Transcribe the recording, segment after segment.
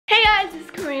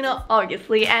Karina,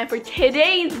 obviously, and for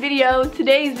today's video,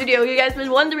 you guys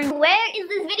been wondering where is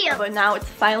this video? But now it's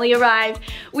finally arrived.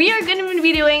 We are gonna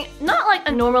be doing not like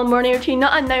a normal morning routine,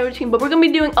 not a night routine, but we're gonna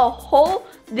be doing a whole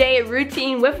day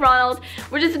routine with Ronald.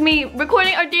 We're just gonna be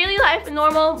recording our daily life,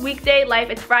 normal weekday life.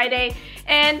 It's Friday,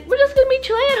 and we're just gonna be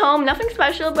chilling at home, nothing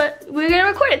special, but we're gonna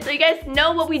record it so you guys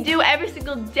know what we do every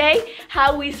single day,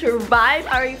 how we survive.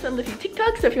 I already filmed a few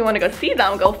TikToks, so if you want to go see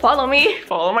them, go follow me.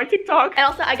 Follow my TikTok. And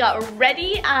also I got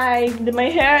ready, I did my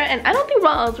hair, and I don't think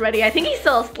Ronald's ready. I think he's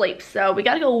still asleep, so we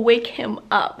gotta go wake him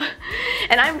up.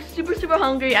 And I'm super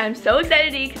hungry. I'm so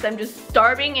excited to eat because I'm just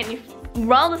starving, and if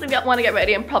Ronald doesn't want to get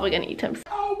ready, I'm probably gonna eat him.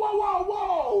 Oh, whoa, whoa,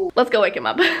 whoa! Let's go wake him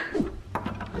up.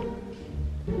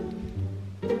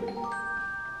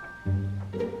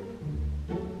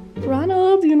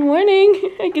 Ronald, good morning.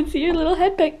 I can see your little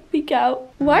head peek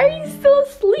out. Why are you still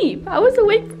asleep? I was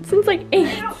awake since like 8.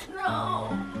 I don't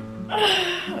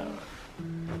know.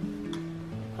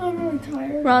 I'm really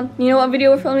tired. Ron, you know what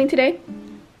video we're filming today?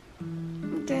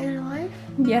 Day in life?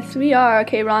 Yes, we are.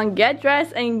 Okay, Ron, get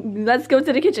dressed and let's go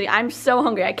to the kitchen. I'm so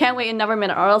hungry. I can't wait another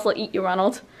minute or else I'll eat you,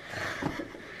 Ronald.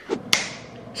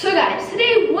 So guys,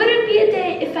 today wouldn't be a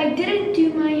day if I didn't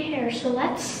do my hair, so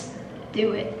let's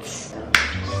do it. So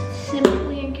just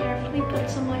simply and carefully put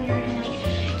some on your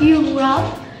hand. You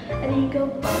rub, and then you go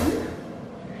bum.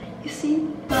 You see,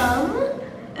 bum,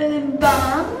 and then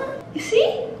bum. You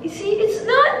see? You see, it's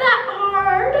not that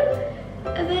hard.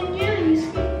 And then yeah, you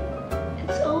see,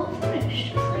 it's all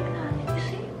finished, just like that, you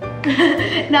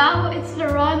see? Now it's the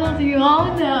Ronald you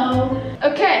all know.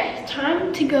 Okay,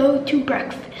 time to go to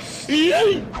breakfast.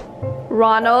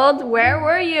 Ronald, where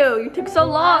were you? You took so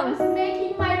long. I was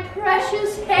making my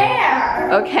precious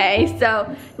hair. Okay,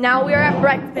 so now we're at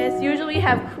breakfast. Usually we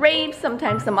have crepes,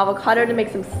 sometimes some avocado to make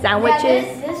some sandwiches.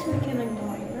 Yeah, this we can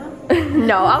ignore, you know?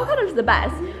 No, avocado's the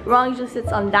best. Ron usually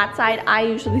sits on that side. I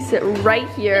usually sit right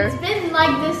here. It's been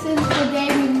like this since the day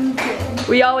we moved in.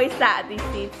 We always sat at these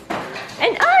seats.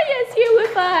 And Arya's here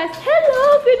with us.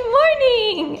 Hello, good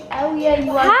morning. Oh yeah,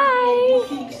 you are.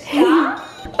 Hi.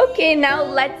 Okay, now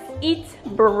let's eat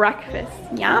breakfast.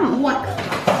 Yum.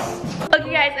 Breakfast.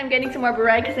 Okay guys, I'm getting some more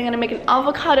bread because I'm gonna make an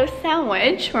avocado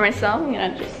sandwich for myself. I'm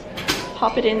gonna just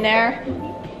pop it in there.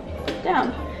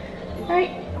 Down.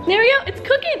 Alright, there we go. It's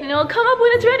cooking and it'll come up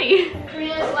when it's ready.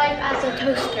 Korea's life as a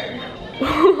toaster.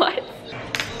 What?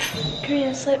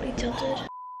 Korea's slightly tilted.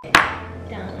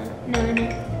 Down. No.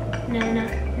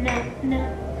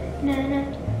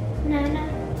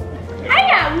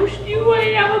 Hiya, wish you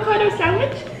an avocado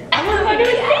sandwich? Avocado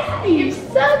is tasty. You're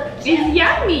so cute. It's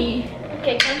yummy.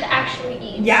 Okay, time to actually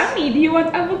eat. Yummy. Do you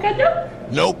want avocado?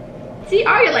 Nope. See,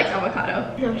 Arya likes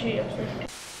avocado. No, she doesn't.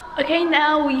 Okay,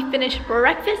 now we finished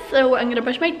breakfast, so I'm gonna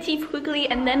brush my teeth quickly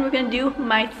and then we're gonna do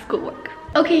my schoolwork.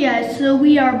 Okay guys, so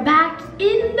we are back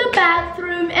in the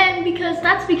bathroom, and because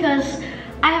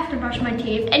I have to brush my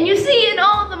teeth. And you see in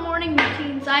all the morning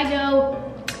routines I go,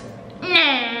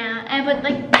 nah, but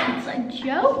like that's a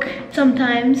joke.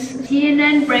 Sometimes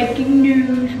CNN breaking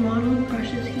news, Ronald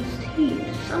brushes his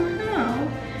teeth. Somehow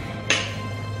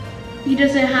he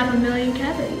doesn't have a million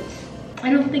cavities. I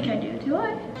don't think I do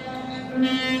I?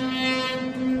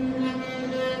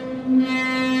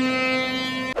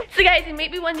 So guys, you may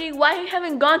be wondering why we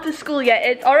haven't gone to school yet.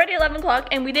 It's already 11 o'clock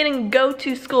and we didn't go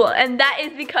to school. And that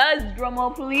is because,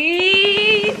 drumroll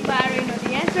please. I already know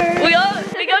the answer.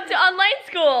 We go to online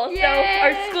school. Yay. So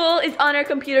our school is on our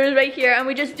computers right here and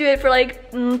we just do it for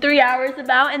like 3 hours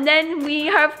about, and then we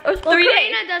have 3 days.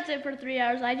 Karina does it for 3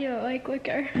 hours. I do it way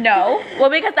quicker. No, well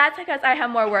because I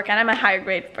have more work and I'm a higher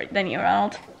grade than you,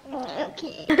 Ronald.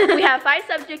 Okay. We have 5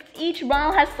 subjects each.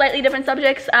 Ronald has slightly different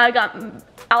subjects. I got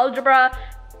algebra,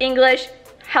 English,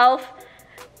 health,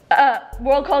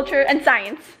 world culture, and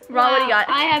science. Ron, what do you got?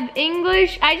 I have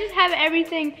English. I just have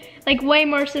everything like way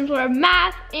more simpler.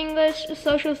 Math, English,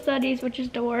 social studies, which is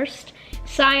the worst,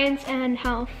 science, and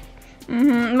health.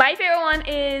 My favorite one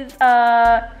is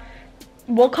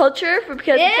world culture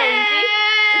because it's so easy.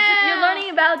 You're learning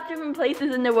about different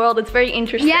places in the world. It's very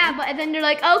interesting. Yeah, but then they're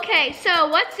like, okay, so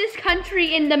what's this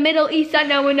country in the Middle East that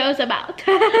no one knows about?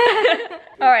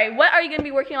 All right, what are you gonna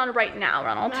be working on right now,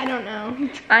 Ronald? I don't know.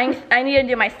 I need to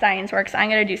do my science work, so I'm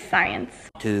gonna do science.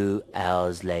 2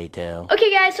 hours later.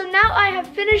 Okay guys, so now I have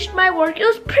finished my work. It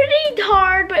was pretty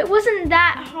hard, but it wasn't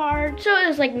that hard, so it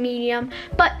was like medium.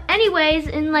 But anyways,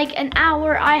 in like an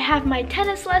hour, I have my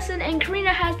tennis lesson, and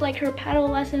Karina has like her paddle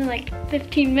lesson in like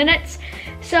 15 minutes.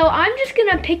 So I'm just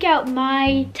gonna pick out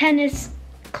my tennis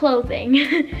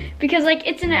clothing because like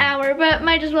it's an hour, but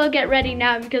might as well get ready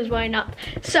now because why not?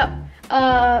 So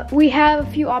we have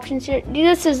a few options here.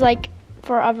 This is like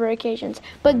for other occasions.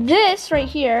 But this right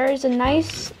here is a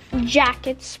nice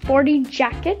jacket, sporty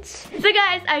jacket. So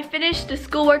guys, I finished the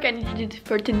schoolwork I did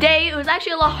for today. It was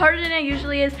actually a lot harder than it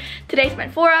usually is. Today I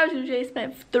spent 4 hours, usually I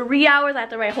spent 3 hours. I had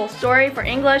to write a whole story for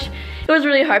English. It was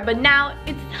really hard, but now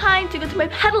it's time to go to my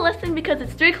pedal lesson because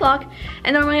it's 3 o'clock.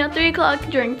 And normally at 3 o'clock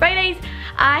during Fridays,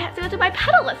 I have to go to my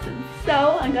pedal lesson.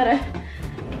 So I'm gonna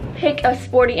pick a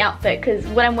sporty outfit because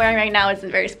what I'm wearing right now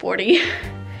isn't very sporty.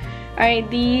 All right,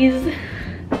 these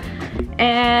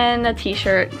and a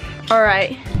t-shirt. All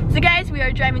right. So guys, we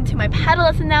are driving to my paddle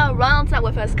lesson now. Ronald's not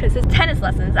with us because his tennis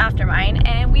lesson is after mine,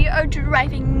 and we are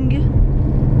driving.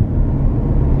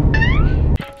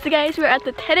 So guys, we're at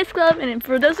the tennis club, and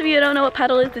for those of you who don't know what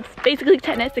paddle is, it's basically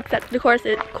tennis, except the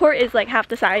court is like half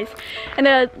the size, and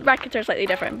the rackets are slightly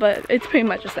different, but it's pretty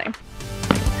much the same.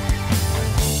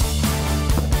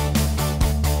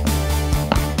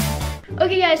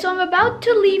 Okay guys, so I'm about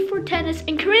to leave for tennis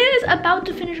and Karina is about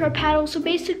to finish her paddle. So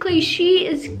basically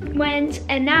went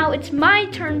and now it's my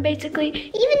turn basically.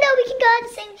 Even though we can go at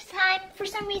the same time, for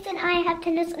some reason I have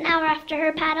tennis an hour after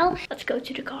her paddle. Let's go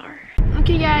to the car.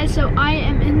 Okay guys, so I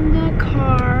am in the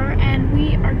car and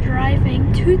we are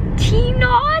driving to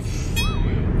Tina's.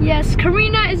 Yes,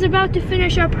 Karina is about to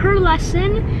finish up her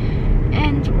lesson.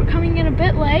 And we're coming in a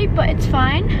bit late, but it's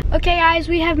fine. Okay guys,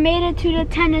 we have made it to the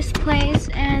tennis place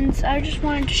and I just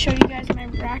wanted to show you guys my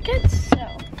rackets. So,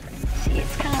 see,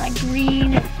 it's kind of like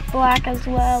green, black as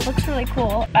well. Looks really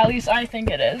cool. At least I think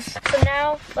it is. So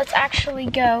now, let's actually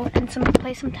go and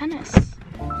play some tennis.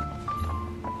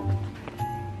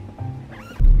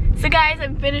 So guys,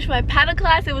 I finished my paddle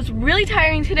class. It was really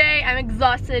tiring today. I'm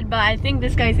exhausted, but I think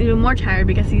this guy's even more tired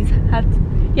because he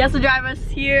has to drive us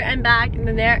here and back and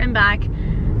then there and back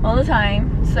all the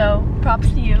time. So props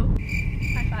to you.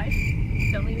 High five.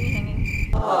 Don't leave me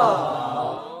hanging.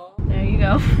 Aww. There you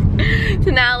go.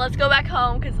 So now let's go back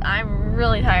home because I'm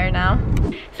really tired now.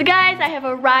 So guys, I have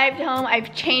arrived home.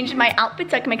 I've changed my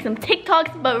outfit so I can make some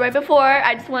TikToks, but right before,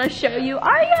 I just want to show you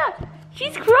Arya.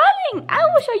 She's crawling.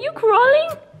 Ouch, are you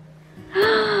crawling?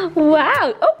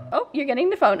 Wow. Oh, you're getting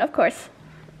the phone, of course.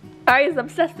 Arya's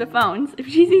obsessed with phones. If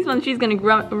she sees one, she's gonna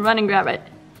run and grab it.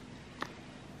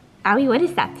 Owie, what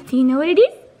is that? Do you know what it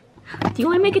is? Do you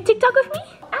wanna make a TikTok with me?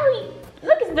 Owie,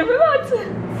 look, it's the remote. Your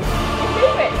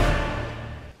favorite.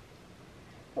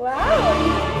 Wow,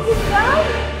 you doing a good job?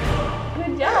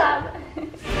 Good job.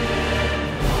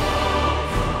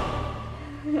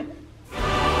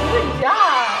 Good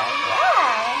job.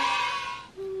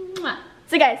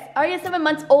 So guys, Arya's 7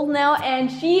 months old now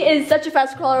and she is such a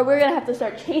fast crawler. We're gonna have to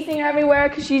start chasing her everywhere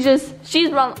because she's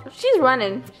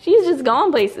running. She's just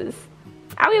going places.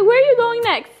 Arya, where are you going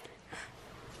next?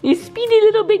 You speedy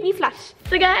little baby flash.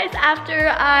 So guys, after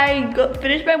I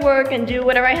finish my work and do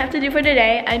whatever I have to do for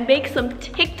today, I make some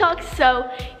TikToks so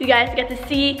you guys get to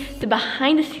see the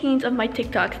behind the scenes of my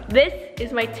TikToks. This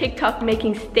is my TikTok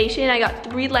making station. I got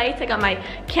 3 lights. I got my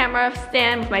camera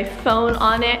stand with my phone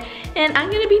on it. And I'm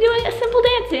gonna be doing a simple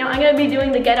dance. You know, I'm gonna be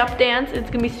doing the get up dance.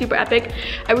 It's gonna be super epic.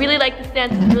 I really like this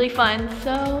dance, it's really fun.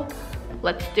 So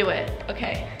let's do it.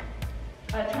 Okay.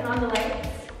 Turn on the lights.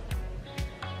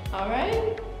 All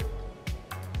right.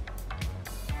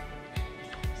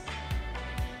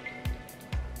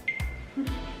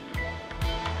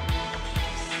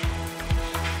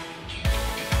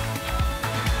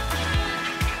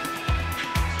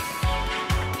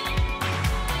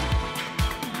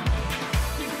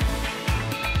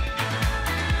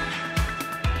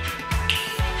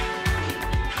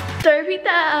 So I repeat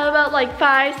that about like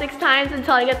 5-6 times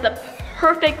until I get the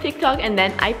perfect TikTok and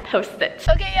then I post it.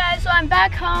 Okay guys, so I'm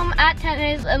back home at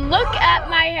tennis and look at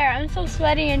my hair. I'm so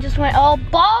sweaty and just went all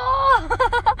ball.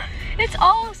 It's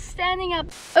all standing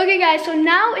up. Okay guys, so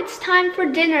now it's time for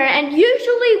dinner and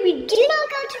usually we do not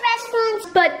go to restaurants.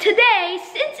 But today,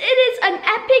 since it is an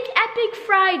epic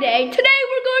Friday, today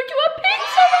we're going to a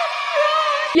pizza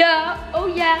restaurant. Yeah, oh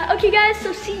yeah. Okay guys,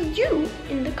 so see you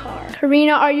in the car.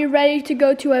 Karina, are you ready to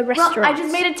go to a restaurant? Well, I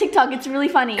just made a TikTok, it's really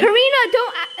funny. Karina,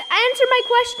 don't answer my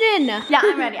question. Yeah,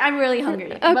 I'm ready. I'm really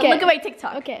hungry. Okay. But look at my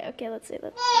TikTok. Okay, let's see.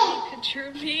 Picture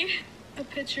of me, a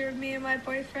picture of me and my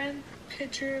boyfriend,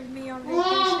 picture of me on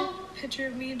vacation, picture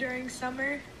of me during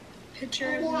summer,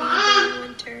 picture of me during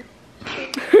winter.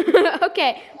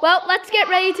 Okay, well, let's get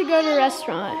ready to go to the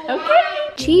restaurant. Okay.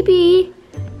 Chibi,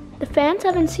 the fans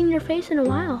haven't seen your face in a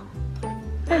while.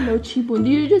 Hello, Chibun.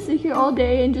 Do you just sit here all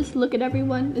day and just look at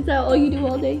everyone? Is that all you do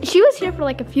all day? She was here for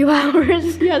like a few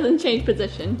hours. He hasn't changed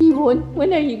position. Chibun,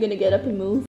 when are you gonna get up and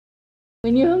move?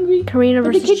 When you're hungry? Karina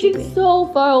versus Chibi. The kitchen's so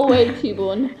far away,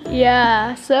 Chibun.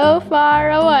 Yeah, so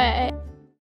far away.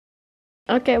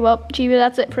 Okay, well, Chibi,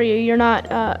 that's it for you. You're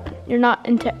not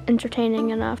entertaining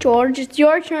enough. George, it's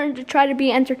your turn to try to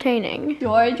be entertaining.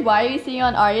 George, why are you sitting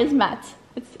on Arya's mat?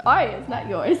 It's Arya's, not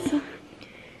yours.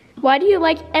 Why do you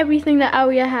like everything that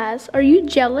Aoya has? Are you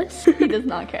jealous? He does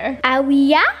not care.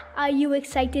 Aoya, are you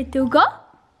excited to go?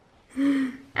 Aoi,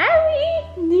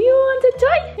 do you want a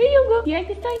toy? Here you go. Do you like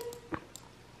this toy?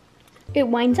 It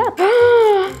winds up.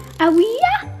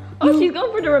 Aoya? Oh, she's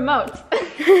going for the remote.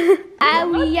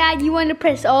 Aoya, you want to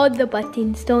press all the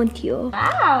buttons, don't you?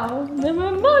 Wow, the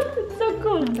remote is so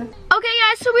cool. Okay,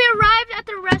 guys, so we arrived at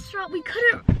the restaurant. We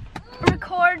couldn't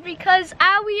record because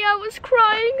Aoya was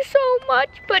crying so much,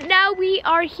 but now we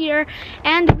are here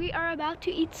and we are about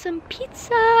to eat some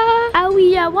pizza.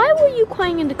 Aoya, why were you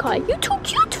crying in the car? You're too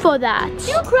cute for that.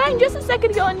 You were crying just a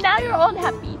second ago and now you're all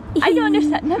happy. I don't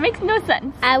understand. That makes no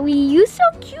sense. Aoi, you're so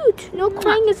cute. No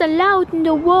crying is allowed in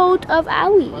the world of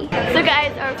Aoi. So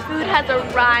guys, our food has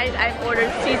arrived. I've ordered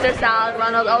Caesar salad.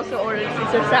 Ronald also ordered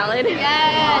Caesar salad.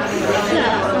 Yes.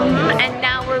 And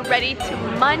now we're ready to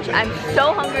munch. I'm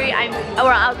so hungry. I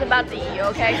was about to eat you,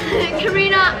 okay?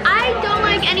 Karina, I don't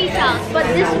like any salads, but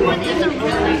this one is a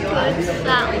really good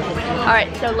salad.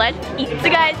 Alright, so let's eat. So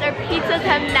guys, our pizzas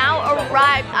have now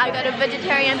arrived. I got a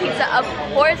vegetarian pizza. Of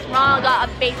course, Ronald got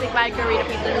a basic margarita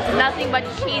pizza. There's nothing but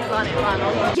cheese on it,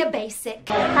 Ronald. You're basic.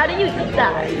 How do you eat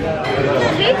that?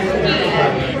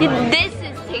 Tasty. This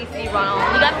is tasty, Ronald.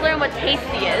 You gotta learn what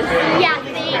tasty is. Yeah,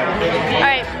 see?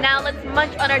 Alright, now let's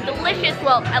munch on our delicious,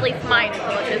 well, at least mine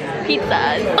delicious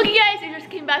pizzas. Okay guys, we just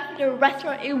came back from the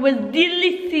restaurant. It was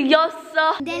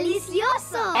delicioso.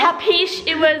 Delicioso. Capiche?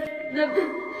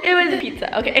 It was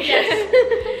pizza, okay.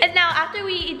 Yes. And now after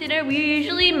we eat dinner, we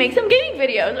usually make some gaming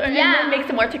videos and then make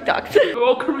some more TikToks.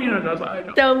 Oh, Karina does, I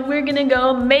know. So we're gonna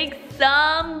go make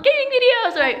some gaming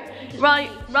videos. All right,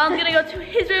 Ron's gonna go to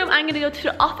his room, I'm gonna go to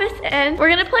the office, and we're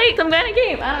gonna play some kind of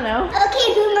game, I don't know.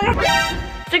 Okay, Boomer.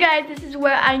 So guys, this is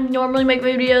where I normally make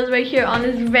videos, right here on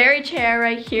this very chair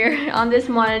right here, on this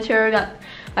monitor. We got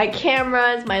my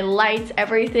cameras, my lights,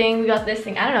 everything. We got this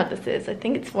thing, I don't know what this is. I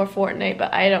think it's for Fortnite,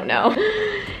 but I don't know.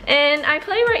 And I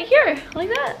play right here, like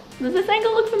that. Does this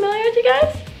angle look familiar to you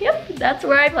guys? Yep, that's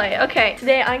where I play. Okay,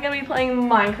 today I'm gonna be playing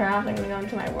Minecraft. I'm gonna go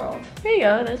into my world. There you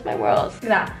go, there's my world. Look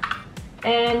at that.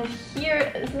 And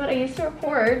here, this is what I used to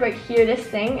record, right here, this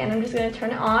thing, and I'm just gonna turn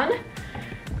it on.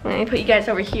 Let me put you guys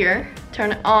over here.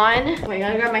 Turn it on. Wait, I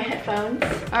gotta grab my headphones.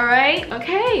 All right,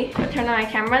 okay. Turn on my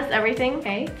cameras, everything.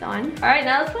 Okay, it's on. All right,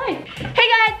 now let's play. Hey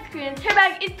guys, it's Karina. We're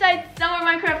back inside Summer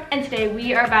Minecraft, and today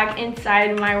we are back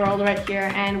inside my world right here,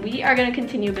 and we are gonna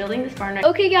continue building this barn.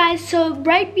 Okay guys, so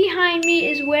right behind me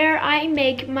is where I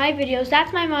make my videos.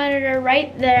 That's my monitor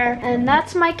right there, and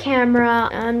that's my camera.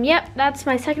 Yep, that's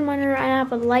my second monitor. I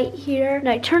have a light here, and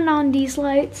I turn on these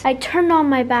lights. I turn on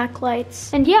my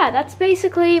backlights, and yeah, that's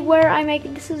basically where I make.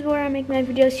 This is where I make my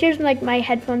videos. Here's like my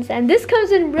headphones, and this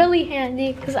comes in really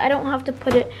handy because I don't have to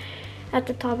put it at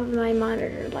the top of my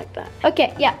monitor like that.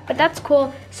 Okay, yeah, but that's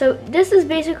cool. So this is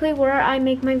basically where I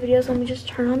make my videos. Let me just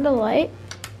turn on the light.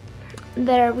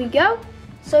 There we go.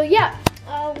 So yeah,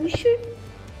 we should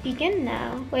begin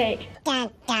now. Wait.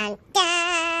 Dun, dun, dun.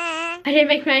 I didn't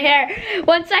make my hair.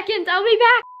 1 second, I'll be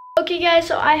back. Okay guys,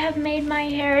 so I have made my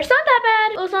hair. It's not that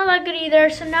bad. Well, it's not that good either.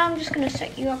 So now I'm just gonna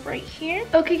set you up right here.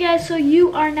 Okay guys, so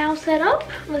you are now set up.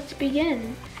 Let's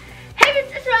begin. Hey,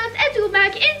 it's Rose, and we're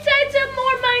back inside some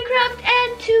more Minecraft,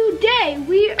 and today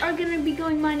we are gonna be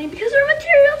going mining because our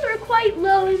materials are quite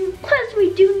low, and plus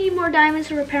we do need more diamonds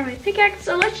to repair my pickaxe,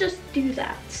 so let's just do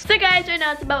that. So guys, right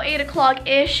now it's about 8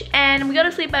 o'clock-ish, and we go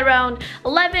to sleep at around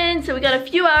 11, so we got a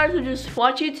few hours to just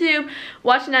watch YouTube,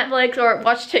 watch Netflix, or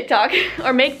watch TikTok,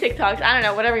 or make TikToks, I don't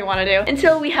know, whatever you want to do,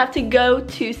 until we have to go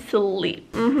to sleep.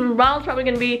 Ronald's probably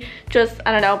gonna be just,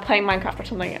 I don't know, playing Minecraft or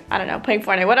something, I don't know, playing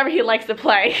Fortnite, whatever he likes to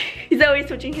play. He's always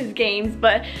switching his games,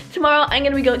 but tomorrow I'm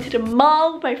gonna be going to the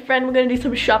mall with my friend. We're gonna do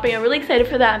some shopping. I'm really excited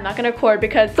for that. I'm not gonna record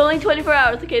because it's only 24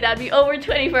 hours. Okay, that'd be over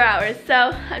 24 hours.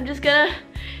 So I'm just gonna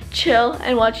chill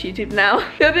and watch YouTube now.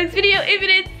 If you have this video, if it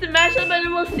is, smash that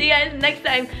button. We'll see you guys next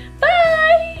time. Bye!